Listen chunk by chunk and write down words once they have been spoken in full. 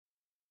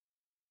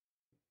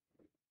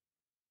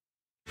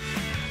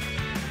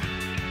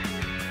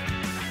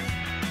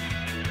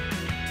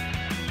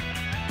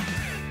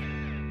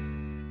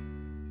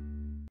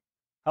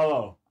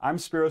Hello, I'm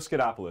Spiros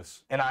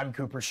Skidopoulos. And I'm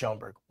Cooper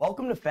Schoenberg.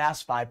 Welcome to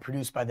Fast 5,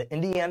 produced by the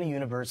Indiana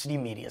University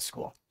Media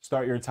School.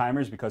 Start your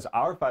timers because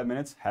our 5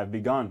 minutes have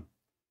begun.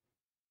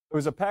 It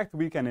was a packed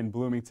weekend in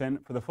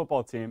Bloomington for the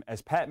football team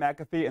as Pat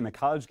McAfee and the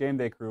College Game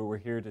Day crew were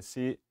here to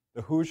see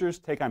the Hoosiers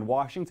take on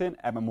Washington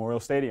at Memorial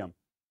Stadium.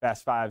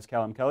 Fast 5's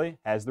Callum Kelly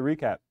has the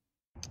recap.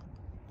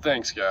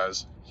 Thanks,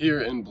 guys.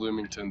 Here in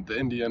Bloomington, the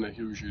Indiana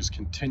Hoosiers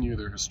continue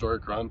their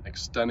historic run,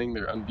 extending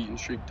their unbeaten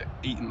streak to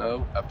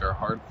 8-0 after a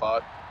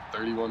hard-fought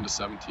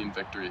 31-17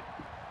 victory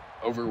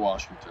over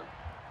Washington.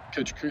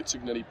 Coach Kurt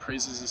Cignetti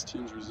praises his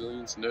team's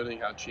resilience, noting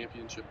how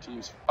championship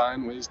teams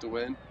find ways to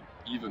win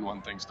even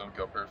when things don't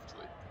go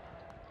perfectly.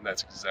 And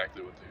that's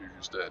exactly what the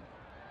Hoosiers did.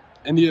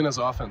 Indiana's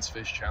offense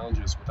faced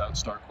challenges without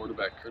star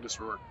quarterback Curtis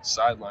Rourke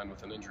sidelined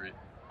with an injury,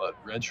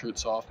 but redshirt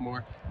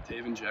sophomore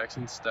Taven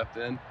Jackson stepped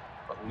in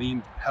but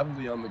leaned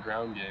heavily on the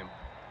ground game.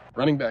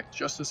 Running back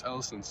Justice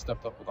Ellison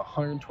stepped up with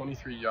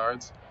 123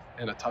 yards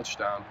and a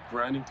touchdown,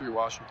 grinding through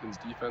Washington's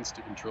defense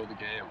to control the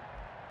game.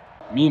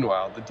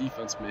 Meanwhile, the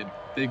defense made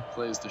big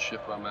plays to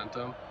shift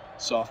momentum.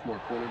 Sophomore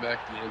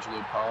quarterback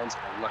D'Angelo Collins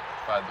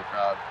electrified the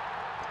crowd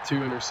with 2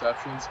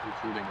 interceptions,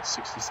 including a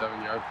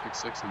 67-yard pick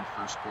six in the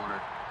first quarter.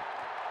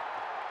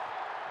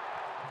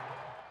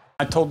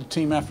 I told the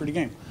team after the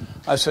game,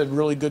 I said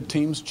really good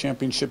teams,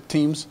 championship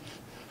teams,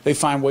 they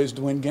find ways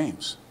to win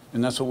games.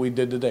 And that's what we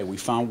did today. We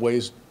found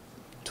ways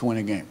to win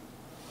a game.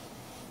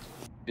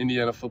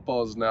 Indiana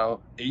football is now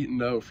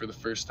 8-0 for the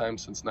first time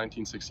since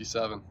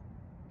 1967.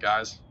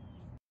 Guys.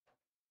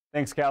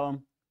 Thanks,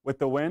 Callum. With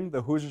the win,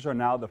 the Hoosiers are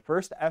now the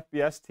first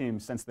FBS team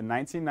since the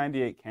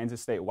 1998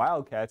 Kansas State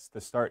Wildcats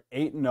to start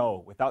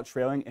 8-0 without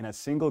trailing in a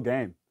single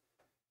game.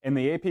 In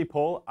the AP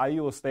poll,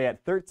 IU will stay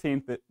at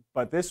 13th,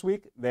 but this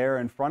week they are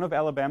in front of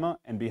Alabama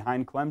and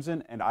behind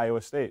Clemson and Iowa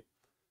State.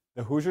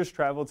 The Hoosiers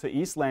travel to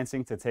East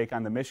Lansing to take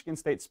on the Michigan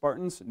State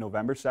Spartans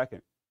November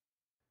 2nd.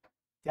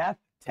 Death,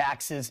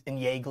 taxes, and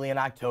Yeagley in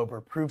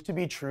October proved to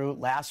be true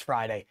last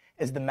Friday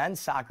as the men's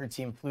soccer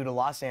team flew to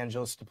Los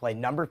Angeles to play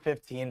number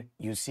 15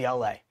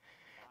 UCLA.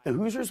 The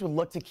Hoosiers would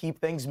look to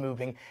keep things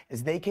moving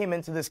as they came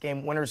into this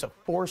game winners of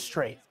 4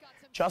 straight.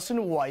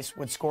 Justin Weiss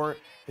would score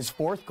his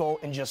 4th goal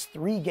in just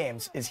 3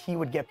 games as he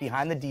would get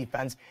behind the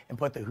defense and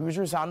put the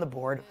Hoosiers on the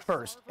board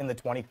first in the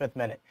 25th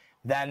minute.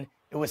 Then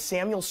it was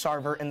Samuel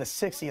Sarver in the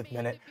 60th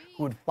minute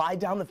who would fly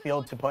down the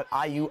field to put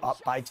IU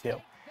up by 2.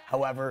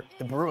 However,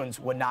 the Bruins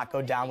would not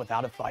go down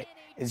without a fight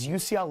as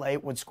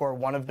UCLA would score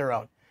one of their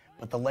own.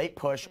 But the late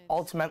push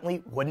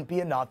ultimately wouldn't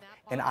be enough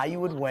and IU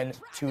would win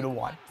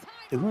 2-1.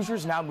 The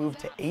Hoosiers now move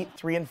to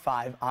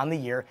 8-3-5 on the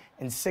year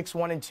and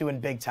 6-1-2 in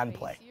Big Ten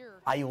play.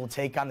 IU will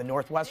take on the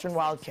Northwestern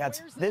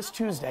Wildcats this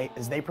Tuesday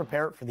as they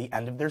prepare for the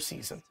end of their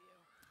season.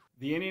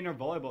 The Indiana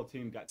volleyball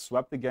team got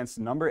swept against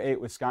number 8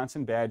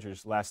 Wisconsin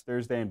Badgers last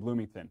Thursday in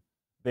Bloomington.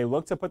 They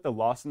look to put the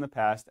loss in the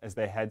past as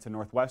they head to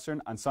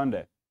Northwestern on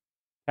Sunday.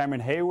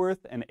 Cameron Hayworth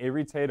and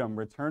Avery Tatum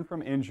returned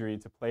from injury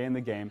to play in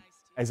the game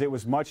as it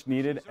was much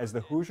needed as the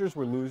Hoosiers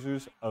were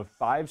losers of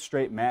 5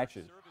 straight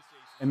matches.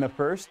 In the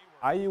first,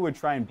 IU would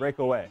try and break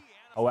away.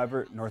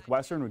 However,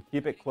 Northwestern would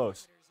keep it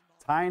close,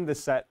 tying the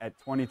set at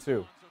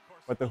 22.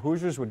 But the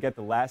Hoosiers would get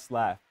the last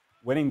laugh,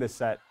 winning the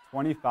set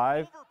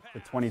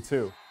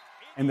 25-22.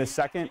 In the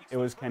second, it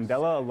was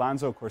Candela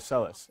Alonso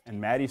Corcelis and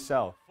Maddie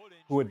Sell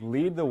who would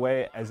lead the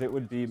way as it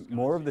would be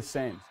more of the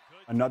same.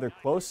 Another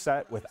close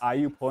set with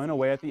IU pulling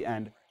away at the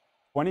end,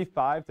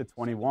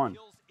 25-21.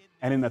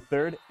 And in the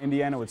third,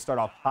 Indiana would start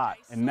off hot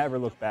and never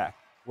look back,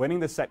 winning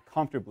the set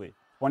comfortably,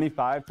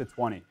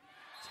 25-20.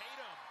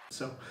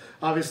 So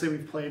obviously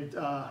we've played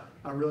a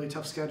really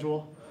tough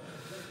schedule.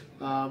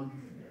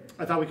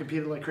 I thought we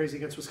competed like crazy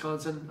against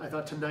Wisconsin. I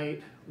thought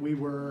tonight we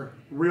were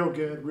real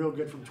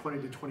good from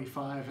 20 to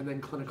 25, and then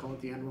clinical at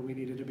the end where we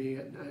needed to be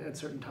at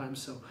certain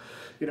times. So,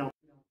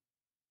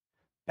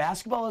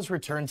 Basketball has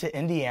returned to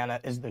Indiana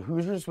as the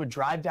Hoosiers would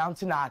drive down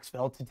to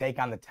Knoxville to take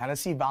on the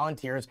Tennessee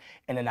Volunteers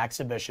in an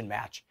exhibition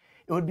match.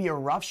 It would be a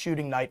rough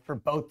shooting night for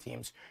both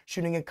teams,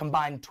 shooting a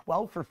combined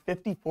 12 for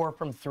 54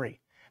 from 3.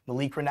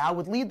 Malik Reneau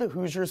would lead the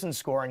Hoosiers in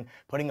scoring,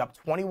 putting up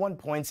 21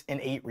 points and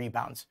 8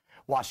 rebounds.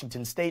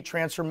 Washington State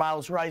transfer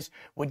Miles Rice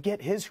would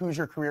get his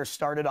Hoosier career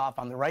started off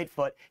on the right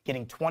foot,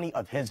 getting 20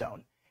 of his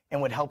own,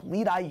 and would help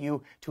lead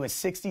IU to a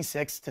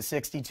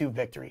 66-62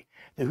 victory.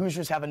 The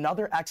Hoosiers have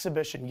another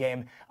exhibition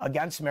game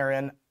against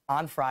Marion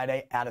on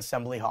Friday at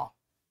Assembly Hall.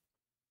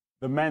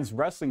 The men's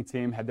wrestling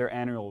team had their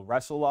annual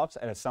wrestle-offs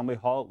at Assembly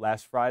Hall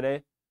last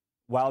Friday.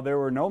 While there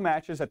were no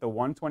matches at the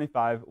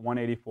 125,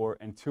 184,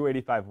 and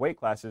 285 weight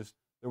classes,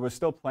 there was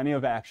still plenty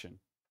of action.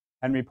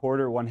 Henry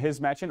Porter won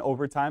his match in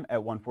overtime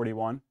at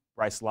 141.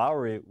 Bryce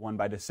Lowry won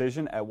by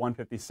decision at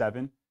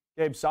 157.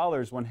 Gabe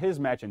Sollers won his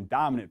match in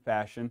dominant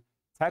fashion,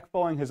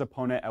 tech-falling his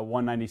opponent at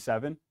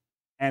 197.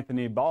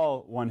 Anthony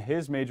Ball won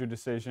his major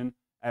decision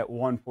at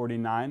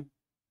 149.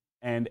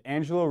 And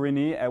Angelo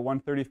Rini at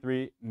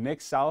 133,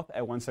 Nick South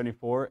at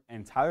 174,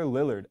 and Tyler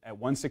Lillard at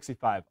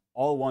 165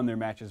 all won their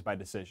matches by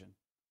decision.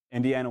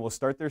 Indiana will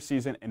start their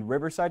season in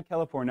Riverside,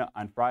 California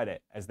on Friday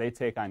as they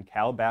take on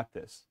Cal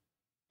Baptist.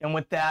 And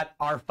with that,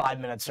 our 5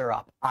 minutes are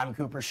up. I'm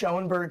Cooper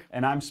Schoenberg.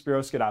 And I'm Spiro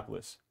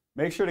Skidopoulos.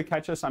 Make sure to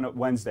catch us on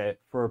Wednesday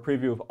for a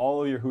preview of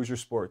all of your Hoosier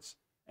sports.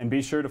 And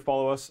be sure to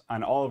follow us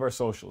on all of our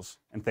socials.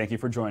 And thank you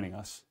for joining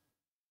us.